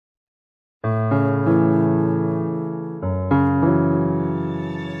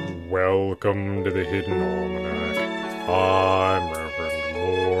Welcome to the Hidden Almanac. I'm Reverend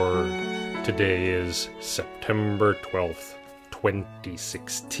Lord. Today is September 12th,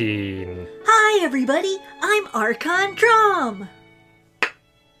 2016. Hi everybody, I'm Archon Drum.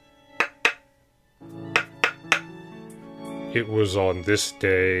 It was on this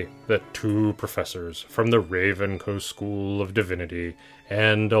day that two professors from the Ravencoast School of Divinity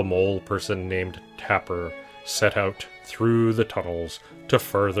and a mole person named Tapper set out through the tunnels to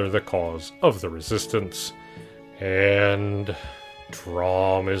further the cause of the resistance. And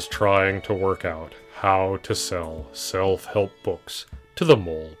Drum is trying to work out how to sell self-help books to the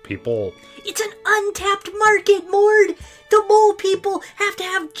mole people. It's an untapped market, Mord. The mole people have to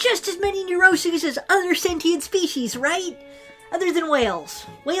have just as many neuroses as other sentient species, right? Other than whales.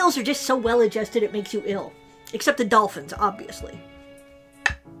 Whales are just so well-adjusted it makes you ill. Except the dolphins, obviously.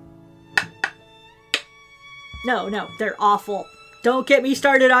 No, they're awful. Don't get me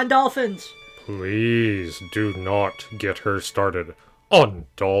started on dolphins. Please do not get her started on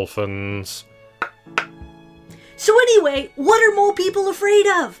dolphins. So anyway, what are mole people afraid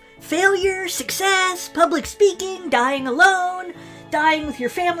of? Failure, success, public speaking, dying alone, dying with your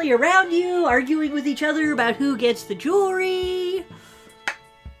family around you, arguing with each other about who gets the jewelry.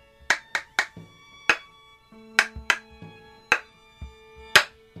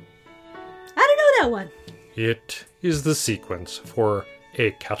 I don't know that one. It is the sequence for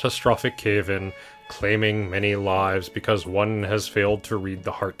a catastrophic cave-in claiming many lives because one has failed to read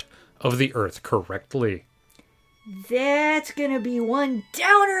the heart of the earth correctly. That's gonna be one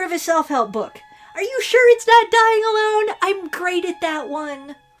downer of a self-help book. Are you sure it's not Dying Alone? I'm great at that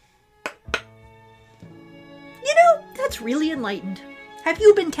one. You know, that's really enlightened. Have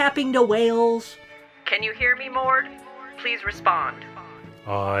you been tapping to whales? Can you hear me, Mord? Please respond.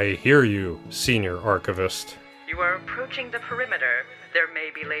 I hear you, Senior Archivist. You are approaching the perimeter. There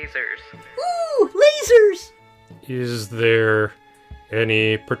may be lasers. Ooh, lasers! Is there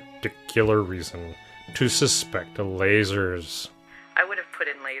any particular reason to suspect lasers? I would have put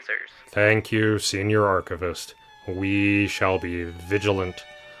in lasers. Thank you, Senior Archivist. We shall be vigilant.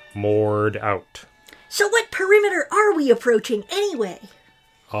 Mord out. So what perimeter are we approaching anyway?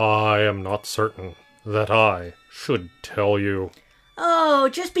 I am not certain that I should tell you. Oh,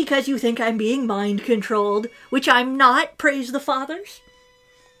 just because you think I'm being mind-controlled, which I'm not, praise the fathers?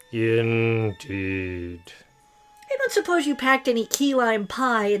 Indeed. I don't suppose you packed any key lime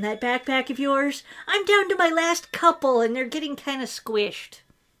pie in that backpack of yours? I'm down to my last couple, and they're getting kind of squished.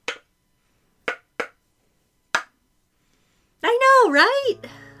 I know, right?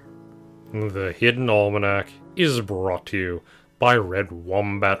 The Hidden Almanac is brought to you by Red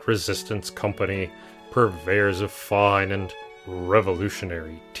Wombat Resistance Company, purveyors of fine and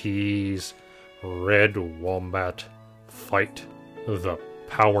revolutionary teas. Red Wombat, fight the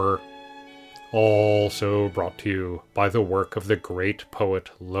power. Also brought to you by the work of the great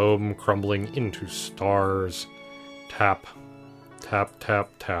poet Loam crumbling into stars. Tap, tap, tap,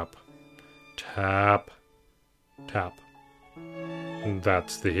 tap, tap, tap. And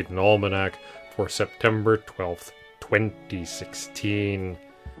that's the Hidden Almanac for September 12th, 2016.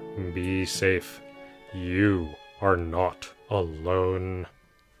 Be safe. You are not alone.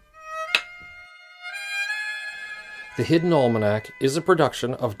 The Hidden Almanac is a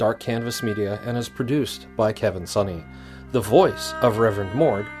production of Dark Canvas Media and is produced by Kevin Sonney. The voice of Reverend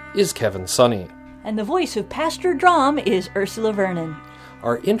Mord is Kevin Sonney. And the voice of Pastor Drum is Ursula Vernon.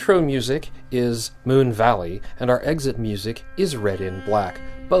 Our intro music is Moon Valley, and our exit music is Red in Black,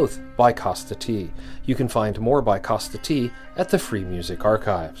 both by Costa T. You can find more by Costa T at the Free Music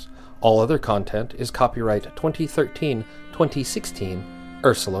Archives. All other content is copyright 2013-2016,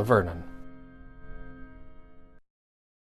 Ursula Vernon.